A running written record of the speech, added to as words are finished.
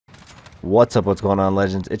What's up, what's going on,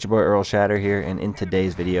 legends? It's your boy Errl Shatter here, and in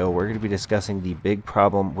today's video we're going to be discussing the big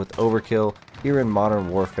problem with overkill here in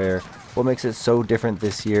Modern Warfare, what makes it so different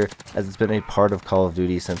this year, as it's been a part of Call of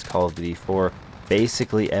Duty since Call of Duty 4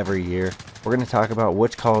 basically every year. We're going to talk about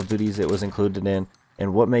which Call of Duties it was included in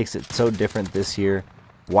and what makes it so different this year,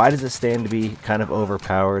 why does it stand to be kind of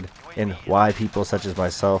overpowered, and why people such as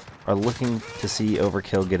myself are looking to see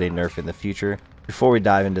overkill get a nerf in the future. Before we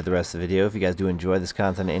dive into the rest of the video, if you guys do enjoy this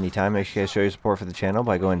content at any time, make sure you guys show your support for the channel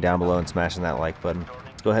by going down below and smashing that like button.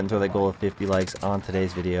 Let's go ahead and throw that goal of 50 likes on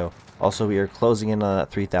today's video. Also, we are closing in on that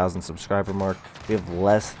 3,000 subscriber mark. We have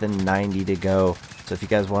less than 90 to go, so if you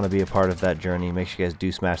guys want to be a part of that journey, make sure you guys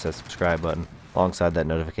do smash that subscribe button alongside that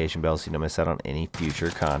notification bell so you don't miss out on any future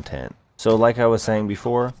content. So like I was saying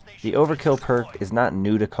before, the Overkill perk is not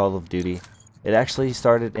new to Call of Duty. It actually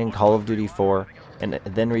started in Call of Duty 4 and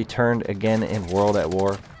then returned again in World at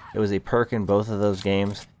War. It was a perk in both of those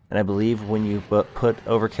games, and I believe when you put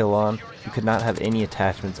Overkill on, you could not have any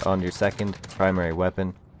attachments on your second primary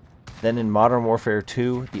weapon. Then in Modern Warfare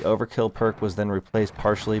 2, the Overkill perk was then replaced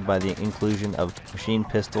partially by the inclusion of machine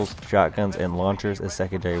pistols, shotguns, and launchers as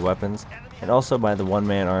secondary weapons, and also by the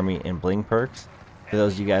one-man army and bling perks. For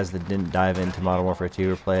those of you guys that didn't dive into Modern Warfare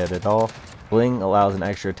 2 or play it at all, bling allows an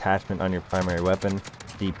extra attachment on your primary weapon.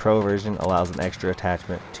 The Pro version allows an extra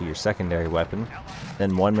attachment to your secondary weapon.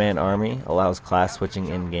 Then One Man Army allows class switching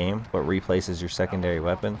in-game, but replaces your secondary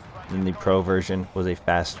weapon. And the Pro version was a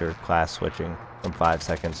faster class switching from 5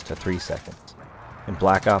 seconds to 3 seconds. In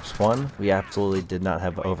Black Ops 1, we absolutely did not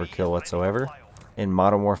have overkill whatsoever. In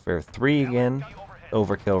Modern Warfare 3 again,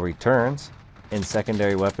 overkill returns, and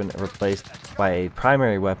secondary weapon replaced by a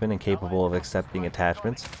primary weapon incapable of accepting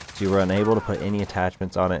attachments, so you were unable to put any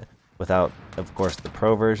attachments on it without, of course, the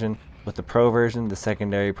Pro version. With the Pro version, the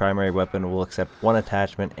secondary primary weapon will accept one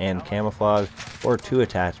attachment and camouflage, or 2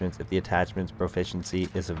 attachments if the attachment's proficiency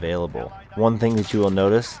is available. One thing that you will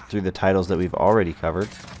notice through the titles that we've already covered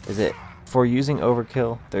is that for using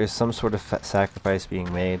overkill, there is some sort of sacrifice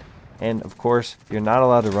being made, and of course, you're not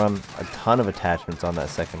allowed to run a ton of attachments on that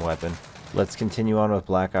second weapon. Let's continue on with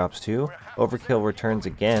Black Ops 2. Overkill returns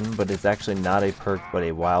again, but it's actually not a perk but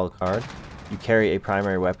a wild card. You carry a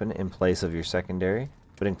primary weapon in place of your secondary,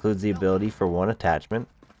 but includes the ability for one attachment.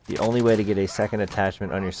 The only way to get a second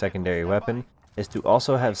attachment on your secondary weapon is to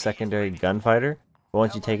also have secondary gunfighter, but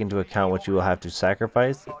once you take into account what you will have to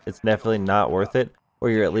sacrifice, it's definitely not worth it, or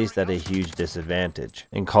you're at least at a huge disadvantage.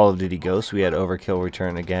 In Call of Duty Ghosts, we had Overkill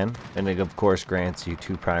return again, and it of course grants you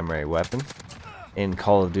 2 primary weapons. In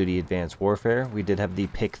Call of Duty Advanced Warfare, we did have the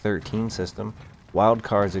Pick 13 system. Wild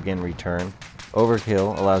cards again return.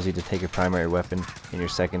 Overkill allows you to take a primary weapon in your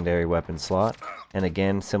secondary weapon slot, and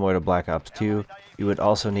again, similar to Black Ops 2, you would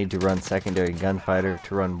also need to run secondary gunfighter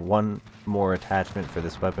to run one more attachment for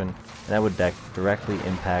this weapon, and that would directly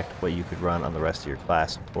impact what you could run on the rest of your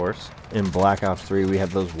class, of course. In Black Ops 3, we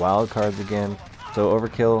have those wild cards again. So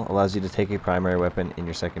Overkill allows you to take a primary weapon in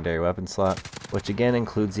your secondary weapon slot, which again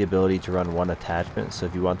includes the ability to run one attachment, so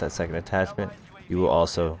if you want that second attachment, you will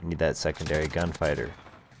also need that secondary gunfighter.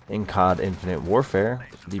 In COD Infinite Warfare,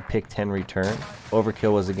 the Pick 10 return.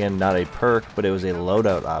 Overkill was again not a perk, but it was a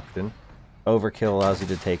loadout option. Overkill allows you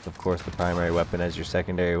to take, of course, the primary weapon as your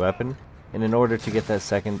secondary weapon, and in order to get that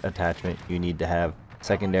second attachment, you need to have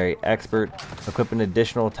Secondary Expert equip an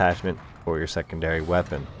additional attachment for your secondary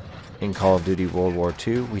weapon. In Call of Duty World War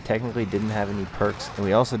II, we technically didn't have any perks, and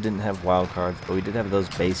we also didn't have wildcards, but we did have those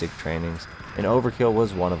basic trainings, and Overkill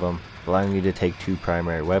was one of them, allowing you to take 2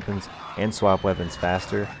 primary weapons and swap weapons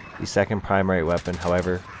faster. The second primary weapon,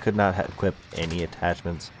 however, could not equip any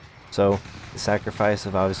attachments. So, the sacrifice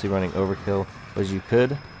of obviously running Overkill was you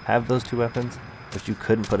could have those 2 weapons, but you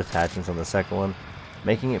couldn't put attachments on the second one,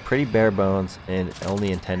 making it pretty bare bones and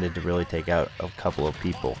only intended to really take out a couple of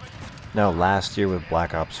people. Now last year with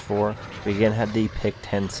Black Ops 4, we again had the Pick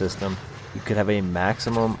 10 system. You could have a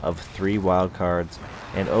maximum of 3 wild cards,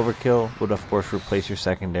 and Overkill would of course replace your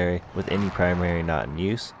secondary with any primary not in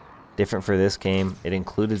use. Different for this game, it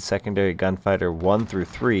included secondary gunfighter 1 through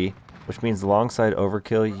 3, which means alongside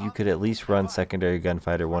Overkill you could at least run secondary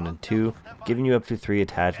gunfighter 1 and 2, giving you up to 3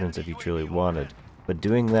 attachments if you truly wanted. But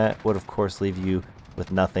doing that would of course leave you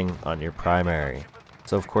with nothing on your primary.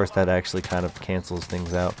 So of course that actually kind of cancels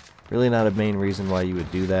things out. Really not a main reason why you would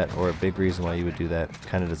do that, or a big reason why you would do that.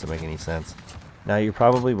 Kind of doesn't make any sense. Now you're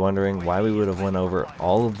probably wondering why we would have went over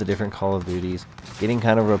all of the different Call of Duties, getting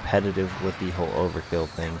kind of repetitive with the whole overkill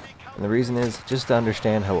thing. And the reason is just to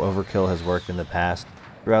understand how overkill has worked in the past,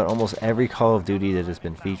 throughout almost every Call of Duty that has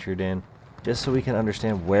been featured in, just so we can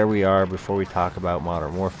understand where we are before we talk about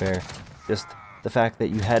Modern Warfare. Just the fact that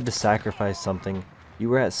you had to sacrifice something you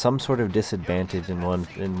were at some sort of disadvantage in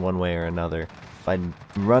one way or another by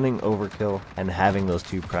running Overkill and having those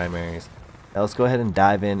two primaries. Now let's go ahead and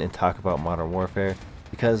dive in and talk about Modern Warfare,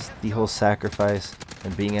 because the whole sacrifice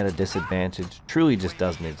and being at a disadvantage truly just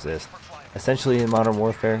doesn't exist. Essentially in Modern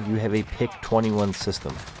Warfare, you have a pick 21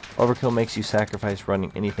 system. Overkill makes you sacrifice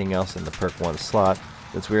running anything else in the perk 1 slot,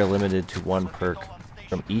 since we are limited to one perk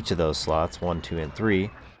from each of those slots, 1, 2, and 3.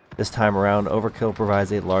 This time around, Overkill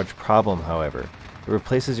provides a large problem, however. It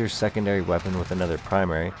replaces your secondary weapon with another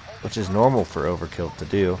primary, which is normal for Overkill to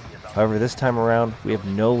do. However, this time around, we have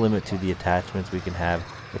no limit to the attachments we can have,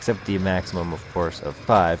 except the maximum, of course, of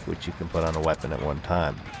 5, which you can put on a weapon at one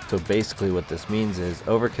time. So basically what this means is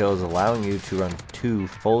Overkill is allowing you to run 2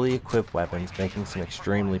 fully equipped weapons, making some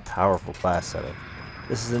extremely powerful class setup.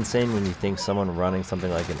 This is insane when you think someone running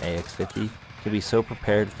something like an AX-50 could be so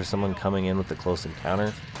prepared for someone coming in with a close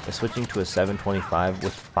encounter by switching to a 725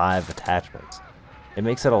 with 5 attachments. It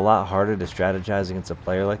makes it a lot harder to strategize against a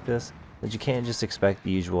player like this, that you can't just expect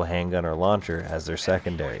the usual handgun or launcher as their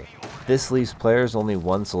secondary. This leaves players only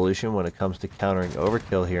one solution when it comes to countering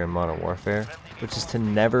Overkill here in Modern Warfare, which is to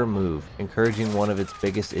never move, encouraging one of its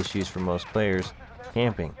biggest issues for most players,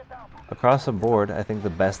 camping. Across the board, I think the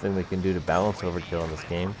best thing they can do to balance Overkill in this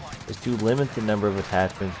game is to limit the number of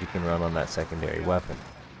attachments you can run on that secondary weapon.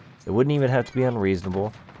 It wouldn't even have to be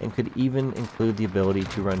unreasonable, and could even include the ability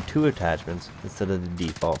to run 2 attachments instead of the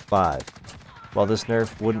default 5. While this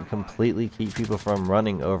nerf wouldn't completely keep people from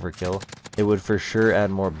running Overkill, it would for sure add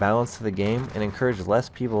more balance to the game and encourage less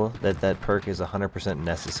people that perk is 100%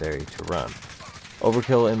 necessary to run.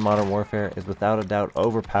 Overkill in Modern Warfare is without a doubt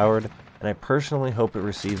overpowered, and I personally hope it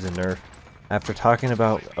receives a nerf. After talking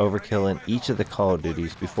about Overkill in each of the Call of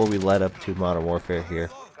Duties before we led up to Modern Warfare here,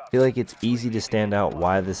 I feel like it's easy to stand out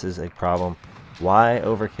why this is a problem, why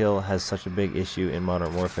Overkill has such a big issue in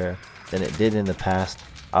Modern Warfare than it did in the past.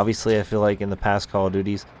 Obviously, I feel like in the past Call of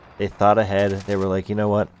Duties, they thought ahead. They were like, you know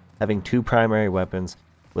what, having 2 primary weapons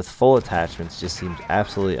with full attachments just seems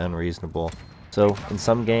absolutely unreasonable. So in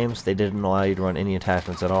some games, they didn't allow you to run any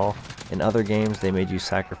attachments at all. In other games, they made you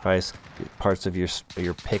sacrifice parts of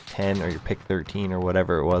your pick 10 or your pick 13 or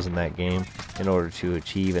whatever it was in that game in order to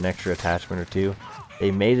achieve an extra attachment or 2. They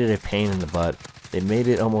made it a pain in the butt. They made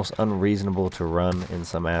it almost unreasonable to run in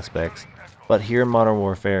some aspects. But here in Modern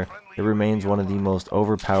Warfare, it remains one of the most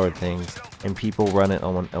overpowered things, and people run it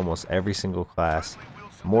on almost every single class.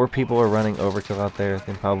 More people are running Overkill out there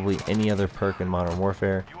than probably any other perk in Modern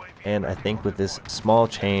Warfare, and I think with this small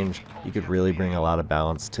change, you could really bring a lot of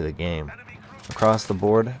balance to the game. Across the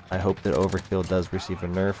board, I hope that Overkill does receive a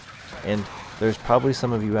nerf, and there's probably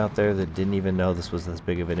some of you out there that didn't even know this was this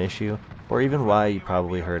big of an issue, or even why you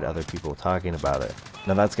probably heard other people talking about it.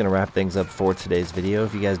 Now that's going to wrap things up for today's video.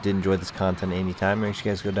 If you guys did enjoy this content anytime, make sure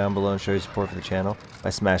you guys go down below and show your support for the channel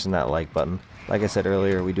by smashing that like button. Like I said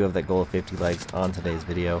earlier, we do have that goal of 50 likes on today's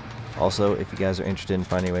video. Also, if you guys are interested in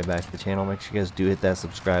finding your way back to the channel, make sure you guys do hit that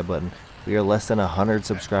subscribe button. We are less than 100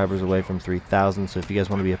 subscribers away from 3,000, so if you guys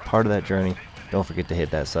want to be a part of that journey, don't forget to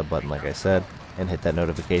hit that sub button like I said, and hit that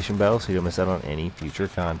notification bell so you don't miss out on any future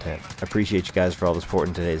content. I appreciate you guys for all the support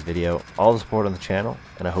in today's video, all the support on the channel,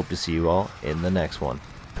 and I hope to see you all in the next one.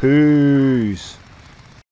 Peace!